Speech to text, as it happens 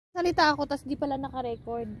Salita ako, tas di pala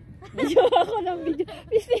naka-record. Video ako ng video.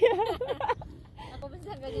 Ako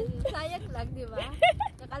minsan ganyan. Sayang lang, di ba?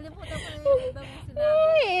 Nakalimutan ko yung iba mong sinabi.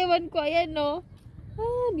 Ay, ewan ko. Ayan, no.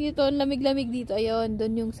 Ah, dito, lamig-lamig dito. Ayun,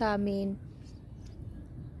 doon yung sa amin.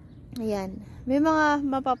 Ayan. May mga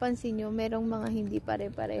mapapansin nyo, merong mga hindi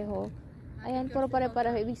pare-pareho. Ayan, puro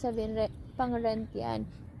pare-pareho. Ibig sabihin, pang-rent yan.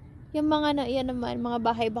 Yung mga yan naman, mga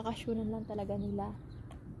bahay-bakasyonan lang talaga nila.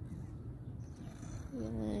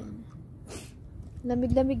 Ayan.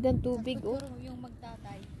 Lamig-lamig ng tubig, oh. Yung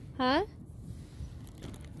magtatay. Ha?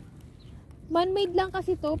 Man-made lang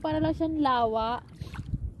kasi to, para lang siyang lawa.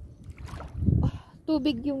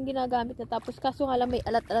 Tubig yung ginagamit na, tapos kaso nga lang may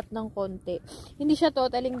alat-alat ng konti. Hindi siya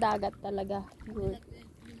totaling dagat talaga. Good.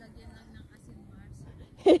 Nilagyan lang ng asin Mars.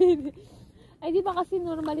 Ay, di ba kasi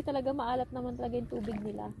normally talaga maalat naman talaga yung tubig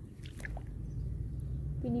nila.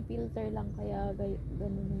 Pinipilter lang, kaya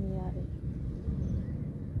ganun nangyayari.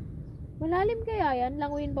 Malalim kaya yan?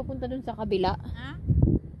 Languyin papunta dun sa kabila. Ha?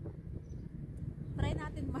 Try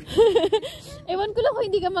natin Mars. Ewan ko lang kung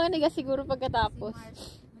hindi ka manigas siguro pagkatapos. Si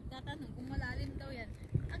Mars, magtatanong kung malalim daw yan.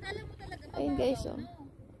 Akala mo talaga mababaw. Ayun guys, oh.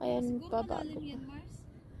 Ayan, Siguro baba. malalim yan Mars.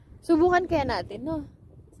 Subukan kaya natin, no?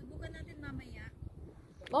 Subukan natin mamaya.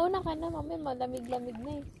 Mauna ka na, mamaya malamig-lamig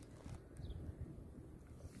na eh.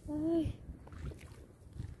 Ay.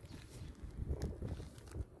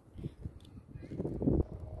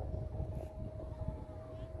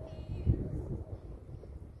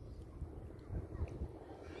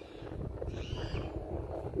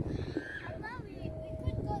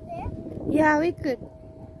 Yeah, we could.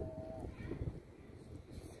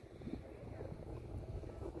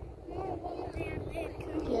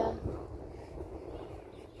 Yeah.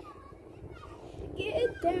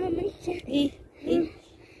 Get down my check.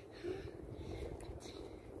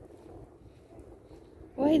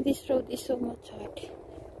 Why this road is so much hard?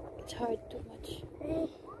 It's hard too much.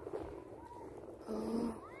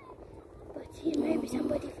 Oh. But here maybe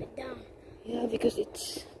somebody fell down. Yeah, because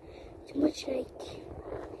it's Too much like...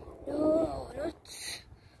 No, not...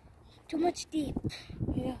 Too much deep.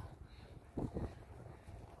 yeah.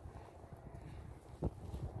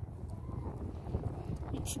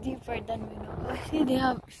 It's deeper than we know. Oh,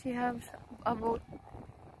 see, she has a boat.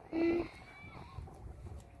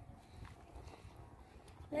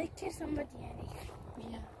 Like there's somebody in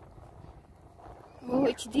it. Yeah. Oh,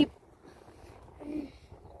 it's deep.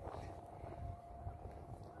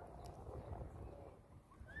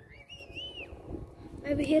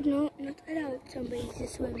 Maybe here not allowed somebody to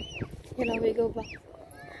swim. You know, we go back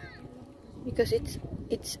because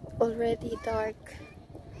it's already dark.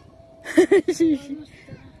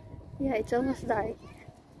 Yeah, it's almost dark.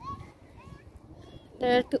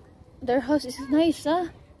 Their house is nice, huh?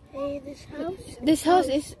 Hey, this house? This house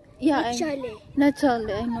is Not shallet. not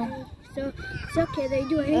chalet, I know. So it's okay. They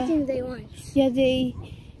do anything they want. Yeah, they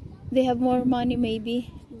have more money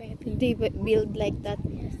maybe. Maybe. They build like that.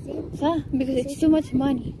 Yeah, see? Huh? Because it's too much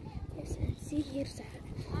money. Yes, and see here's that.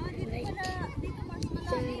 Dito Mars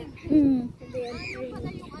malalim. They are Kaya pala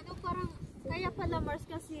yung ano, parang, kaya pala Mars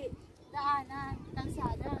kasi daanan,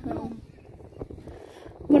 kalsada.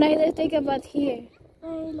 When I take a bath here,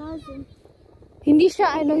 Hey, lazim. hindi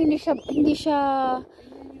siya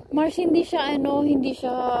Mars, hindi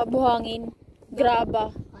siya buhangin. Graba.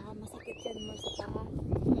 Masakit yan Mars sa paa.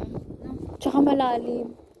 Tsaka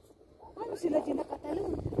malalim. Paano sila din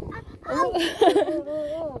nakatalon?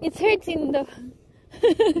 It hurts in the...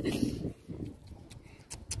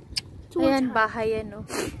 Ayan, bahay yan, no?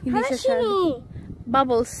 Hindi siya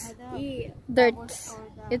bubbles. Yeah. Dirts.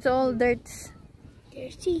 It's all dirts.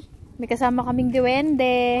 Dirty. May kasama kaming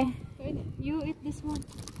duwende. You eat this one.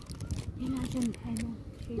 Imagine, I know.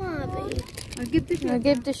 Maybe. I'll give this I'll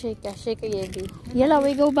give to Sheikah. Sheikah Yebi. Yala,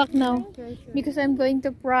 we go back now. Because I'm going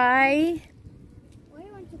to fry Why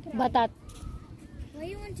you want to cry? batat. Why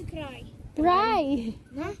you want to cry? Fry!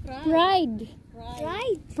 Huh? Fried!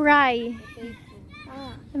 Right. Fry!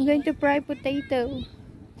 Ah. I'm going to fry potato.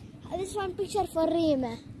 This one picture for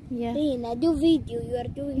Rima. Yeah. Rina, do video. You are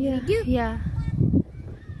doing Yeah. video. Yeah.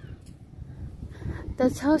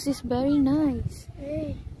 That house is very nice.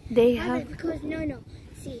 Hey. They Ah, have... because no.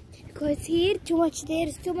 See, because here too much. There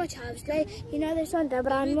is too much house. Like there's one, the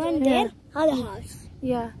brown one Yeah. there, other house.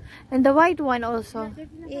 Yeah. And the white one also.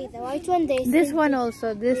 Yeah, the white one. This one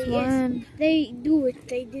also. This one. They do it.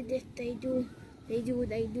 They did it. They do.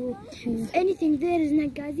 Anything there is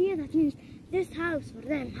Nagaziya, that means this house for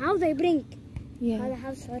them. How they bring Yeah. other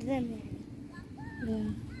house for them.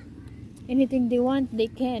 Yeah. Anything they want, they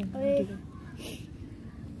can. Okay. do.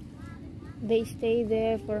 They stay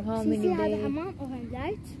there for how many See how the days? hammam open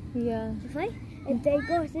lights? Yeah. شوفي If they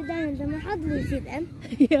go sit down انت ما حد يسي them.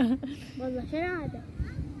 Yeah. والله شنو هذا.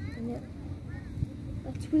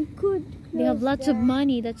 But we could They have close lots of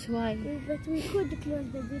money, that's why. But we could close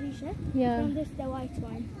the dirisha. Yeah. From this the white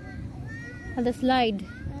one. And the slide.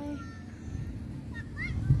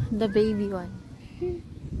 The baby one.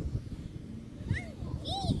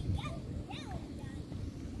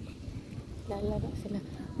 Lalaro sila.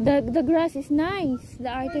 The grass is nice. The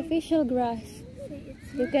artificial grass.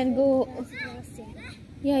 You can go.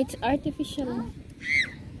 Yeah, it's artificial.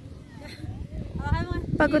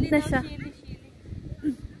 Pagod na siya.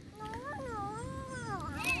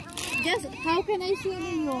 Just, how can I see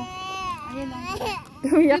you? Ayun lang.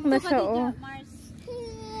 Umiyak na siya, oh. Mars.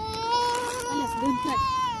 Alas, don't touch.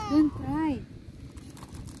 Don't cry.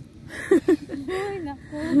 Ay,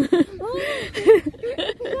 naku. Oh,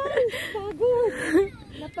 guys, pagod.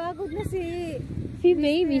 Napagod na Si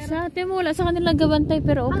baby, sa ate mo wala sa kanila gabantay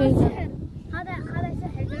pero okay na. هذا سحر.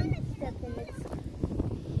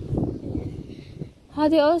 How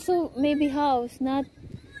they also maybe house, not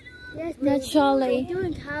Yes, not chalet. They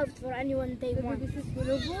don't have for anyone they want. This is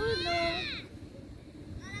Gulu-Gulu.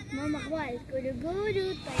 Mama, why?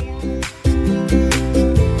 Gulu-gulu, tayo.